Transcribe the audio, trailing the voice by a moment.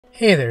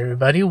Hey there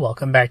everybody,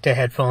 welcome back to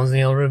Headphones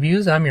Neil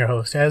Reviews. I'm your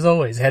host, as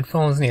always,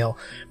 Headphones Neil,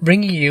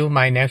 bringing you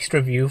my next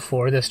review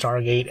for the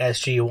Stargate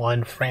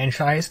SG-1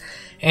 franchise.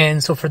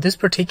 And so for this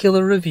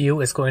particular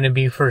review, it's going to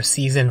be for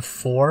Season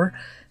 4.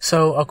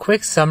 So a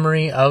quick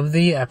summary of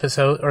the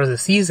episode, or the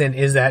season,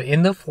 is that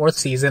in the 4th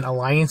season,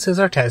 alliances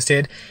are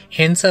tested,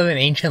 hints of an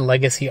ancient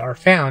legacy are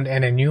found,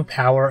 and a new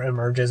power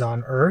emerges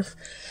on Earth.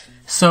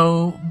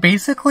 So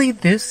basically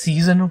this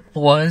season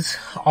was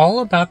all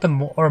about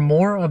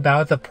more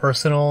about the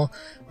personal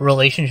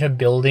relationship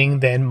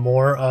building than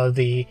more of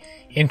the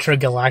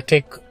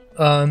intergalactic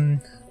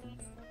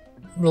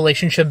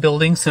relationship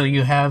building. So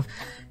you have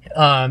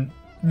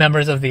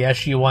members of the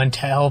SG-1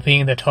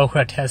 helping the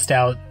tok'ra test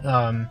out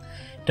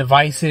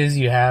devices.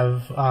 You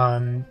have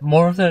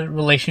more of the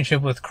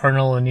relationship with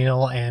Colonel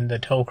O'Neill and the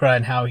tok'ra,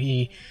 and how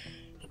he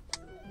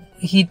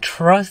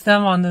trusts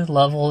them on the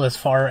level as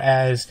far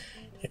as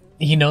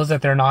he knows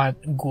that they're not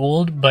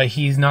Goa'uld, but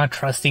he's not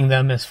trusting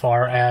them as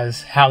far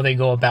as how they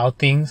go about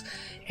things.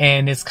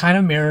 And it's kind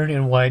of mirrored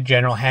in what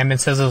General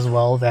Hammond says as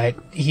well, that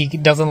he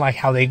doesn't like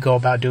how they go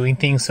about doing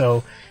things,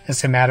 so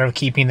it's a matter of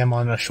keeping them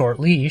on a short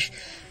leash.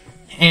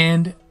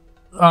 And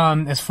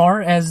as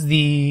far as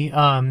the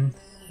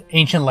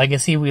ancient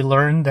legacy, we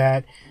learned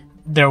that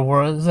there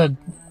was a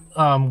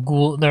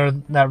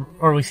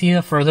Goa'uld we see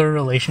a further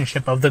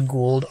relationship of the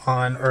Goa'uld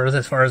on Earth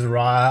as far as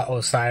Ra,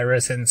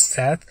 Osiris, and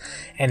Seth,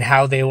 and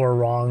how they were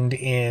wronged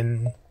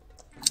in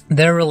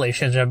their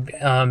relationship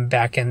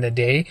back in the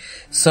day.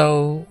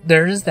 So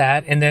there is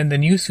that, and then the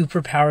new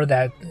superpower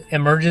that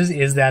emerges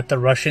is that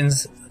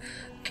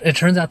it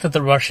turns out that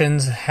the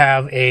Russians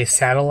have a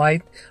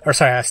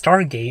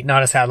Stargate,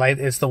 not a satellite.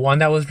 It's the one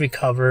that was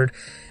recovered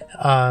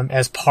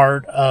as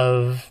part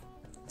of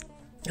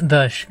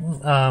the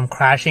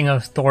crashing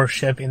of Thor's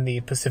ship in the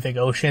Pacific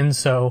Ocean.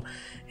 So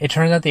it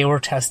turns out they were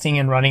testing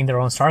and running their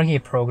own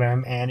Stargate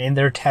program, and in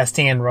their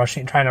testing and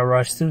trying to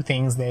rush through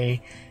things,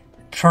 they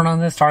turn on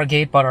the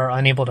Stargate but are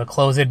unable to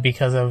close it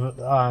because of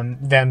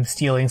them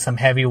stealing some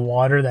heavy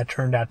water that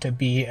turned out to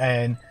be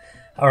a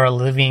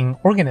living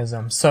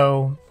organism.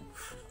 So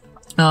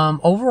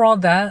overall,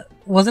 that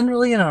wasn't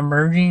really an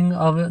emerging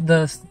of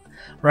the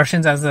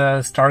Russians as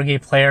a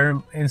Stargate player,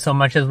 in so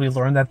much as we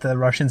learned that the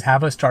Russians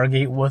have a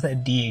Stargate with a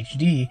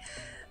DHD,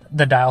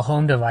 the dial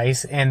home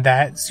device, and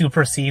that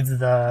supersedes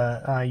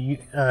the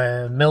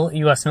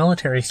U.S.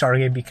 military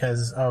Stargate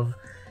because of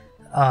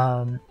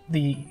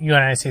the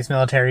United States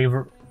military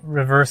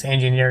reverse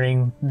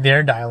engineering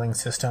their dialing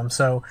system.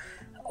 So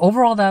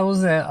overall, that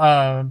was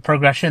a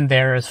progression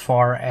there as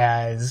far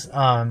as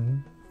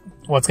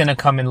what's going to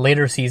come in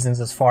later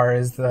seasons, as far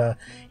as the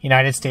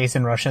United States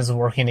and Russians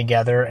working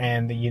together,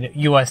 and the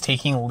U.S.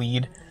 taking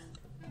lead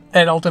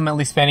and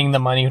ultimately spending the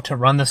money to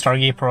run the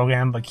Stargate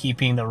program, but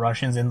keeping the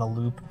Russians in the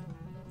loop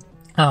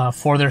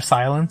for their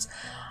silence.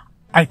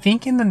 I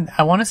think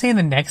I want to say in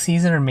the next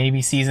season, or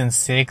maybe season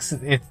 6,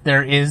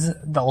 there is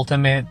the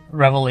ultimate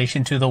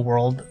revelation to the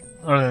world,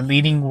 or the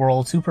leading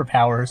world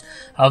superpowers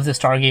of the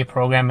Stargate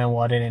program and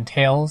what it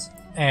entails,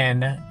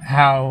 and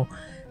how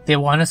they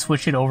want to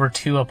switch it over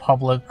to a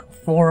public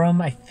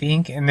forum, I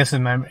think, and this is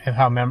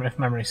if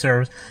memory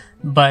serves,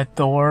 but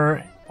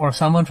Thor or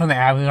someone from the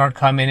Avangard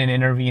come in and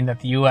intervene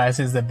that the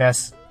U.S. is the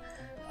best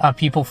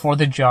people for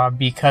the job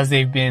because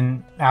they've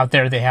been out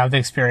there, they have the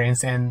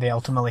experience, and they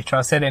ultimately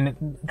trust it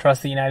and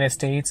trust the United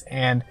States,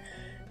 and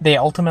they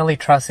ultimately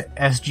trust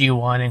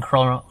SG-1 and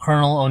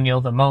Colonel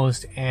O'Neill the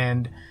most,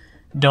 and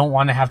don't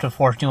want to have to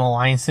forge new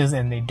alliances,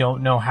 and they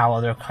don't know how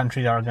other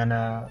countries are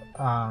gonna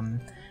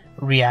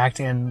react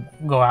and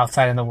go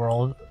outside in the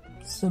world.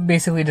 So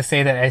basically to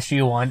say that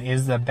SG-1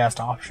 is the best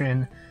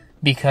option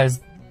because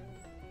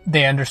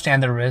they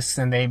understand the risks,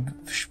 and they've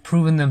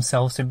proven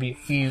themselves to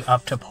be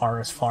up to par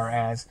as far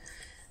as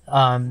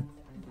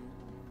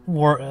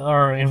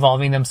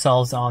involving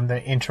themselves on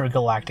the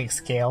intergalactic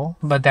scale.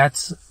 But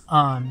that's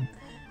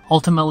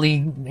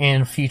ultimately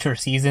in future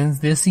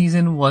seasons. This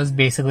season was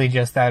basically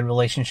just that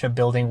relationship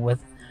building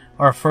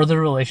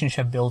further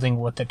relationship building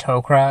with the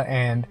tok'ra,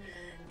 and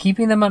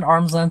keeping them at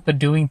arm's length, but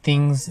doing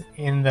things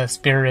in the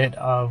spirit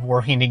of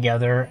working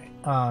together.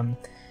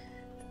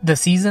 The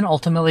season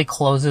ultimately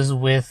closes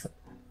with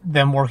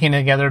them working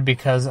together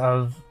because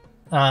of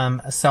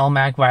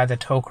Selmak via the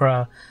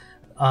tok'ra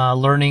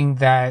learning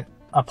that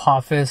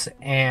Apophis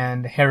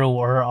and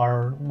Heru'ur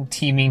are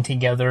teaming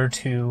together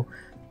to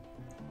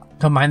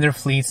combine their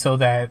fleets so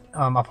that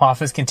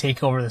Apophis can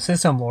take over the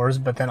system lords,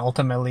 but then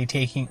ultimately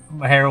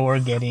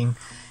Heru'ur getting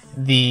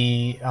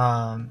the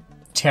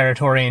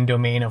territory and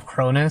domain of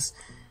Cronus.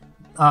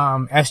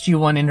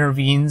 SG-1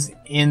 intervenes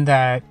in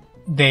that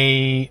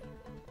they've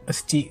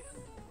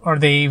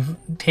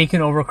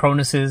taken over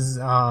Cronus's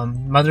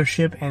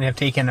mothership and have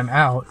taken him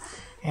out,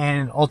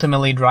 and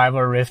ultimately drive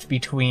a rift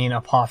between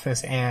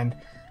Apophis and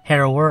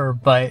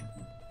Heru'ur. But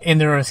in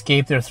their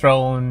escape, they're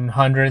thrown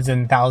hundreds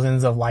and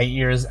thousands of light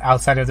years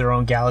outside of their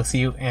own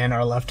galaxy and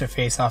are left to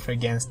face off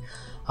against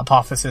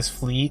Apophis's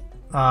fleet.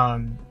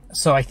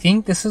 So I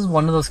think this is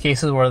one of those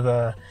cases where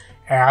the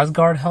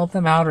Asgard helped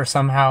them out, or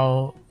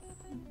somehow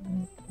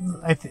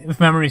if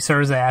memory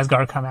serves, the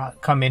Asgard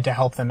come in to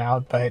help them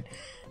out. But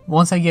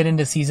once I get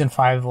into season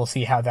 5, we'll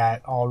see how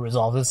that all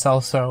resolves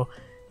itself. So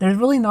there's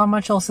really not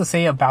much else to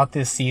say about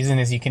this season,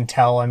 as you can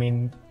tell. I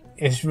mean,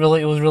 it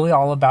was really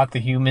all about the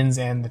humans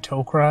and the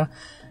tok'ra.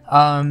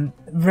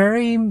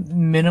 Very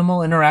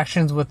minimal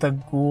interactions with the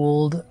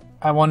Goa'uld,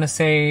 I want to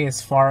say,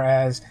 as far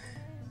as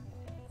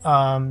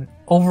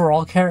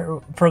overall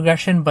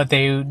progression, but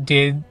they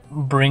did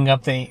bring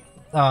up they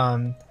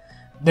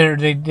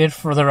did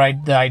further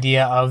the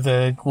idea of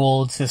the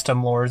Goa'uld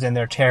system lords and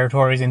their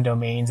territories and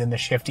domains and the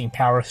shifting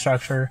power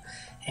structure,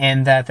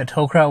 and that the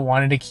tok'ra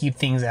wanted to keep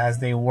things as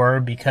they were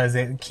because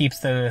it keeps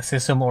the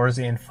system lords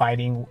in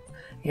fighting.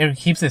 It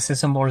keeps the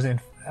system lords in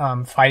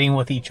fighting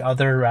with each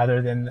other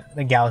rather than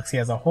the galaxy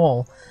as a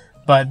whole.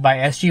 But by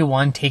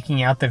SG-1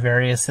 taking out the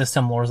various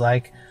system lords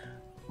like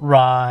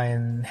Ra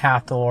and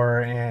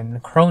Hathor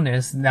and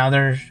Cronus, now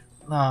they're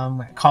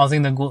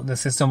causing the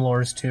system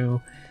lords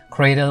to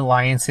create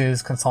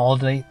alliances,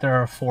 consolidate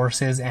their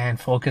forces, and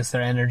focus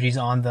their energies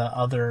on the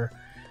other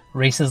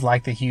races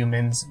like the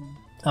humans,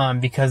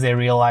 because they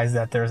realize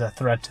that there's a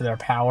threat to their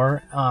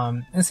power.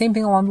 And same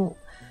thing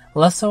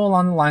less so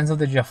along the lines of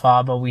the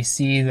Jaffa, but we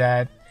see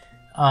that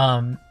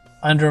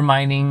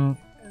undermining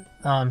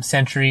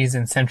centuries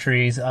and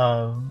centuries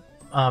of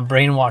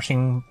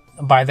brainwashing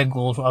by the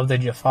Goa'uld of the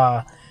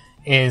Jaffa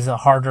is a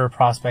harder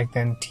prospect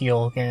than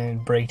teal'c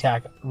and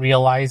Bra'tac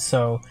realize.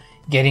 So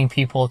getting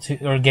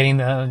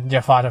the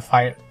Jaffa to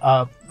fight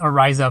up or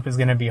rise up is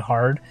going to be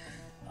hard.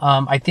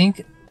 I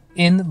think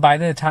by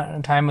the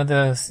time of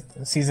the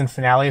season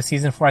finale of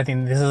season 4, I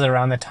think this is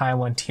around the time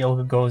when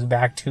teal'c goes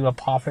back to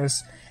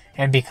Apophis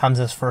and becomes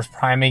his first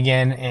prime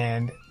again,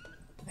 and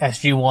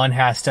SG-1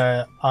 has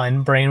to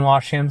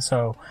unbrainwash him.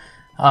 So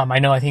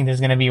I think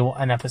there's going to be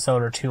an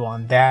episode or 2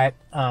 on that.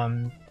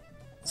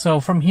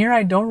 So from here,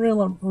 I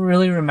don't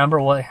really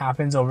remember what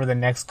happens over the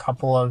next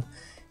couple of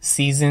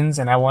seasons,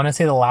 and I want to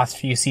say the last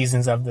few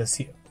seasons of the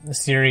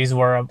series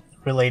were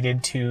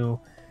related to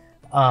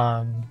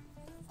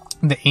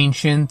the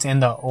Ancients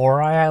and the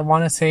Ori, I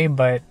want to say,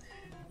 but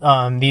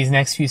these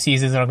next few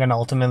seasons are going to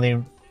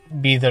ultimately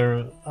be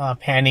the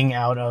panning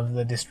out of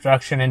the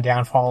destruction and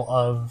downfall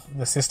of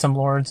the System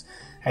Lords.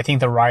 I think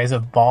the rise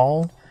of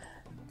Baal,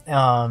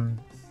 and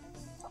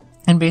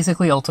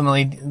basically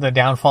ultimately the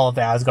downfall of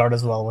the Asgard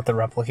as well with the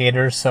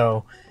Replicators.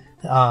 So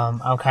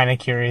I'm kind of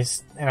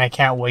curious, and I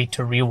can't wait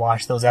to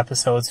rewatch those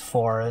episodes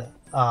for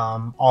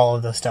all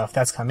of the stuff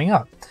that's coming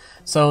up.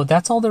 So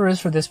that's all there is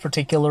for this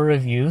particular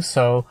review.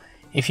 So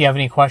if you have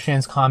any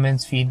questions,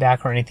 comments,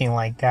 feedback, or anything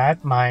like that,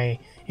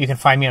 you can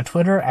find me on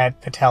Twitter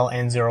at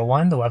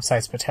PatelN01. The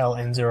website's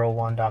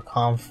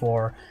pateln01.com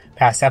for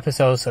past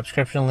episodes,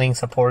 subscription links,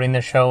 supporting the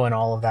show, and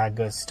all of that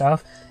good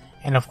stuff.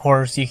 And of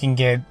course, you can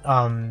get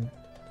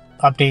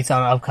updates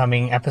on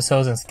upcoming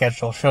episodes and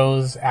scheduled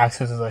shows,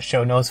 access to the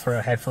show notes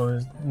for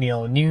Headphones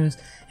Neil news,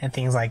 and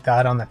things like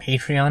that on the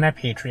Patreon at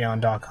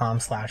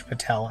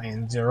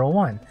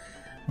patreon.com/PatelN01.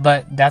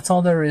 But that's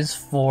all there is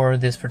for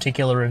this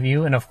particular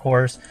review. And of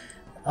course,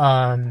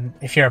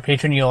 if you're a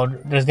patron, you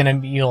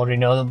already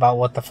know about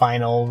what the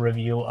final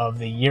review of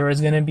the year is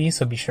going to be.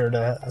 So be sure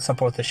to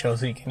support the show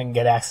so you can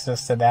get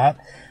access to that.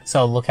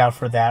 So look out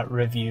for that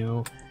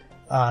review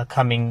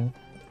coming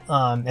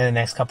in the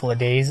next couple of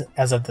days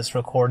as of this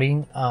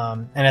recording.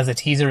 And as a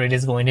teaser, it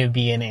is going to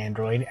be an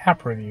Android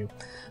app review.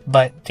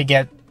 But to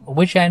get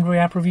which Android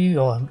app review,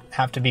 you'll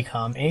have to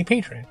become a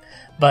patron.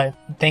 But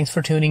thanks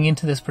for tuning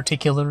into this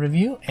particular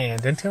review,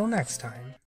 and until next time.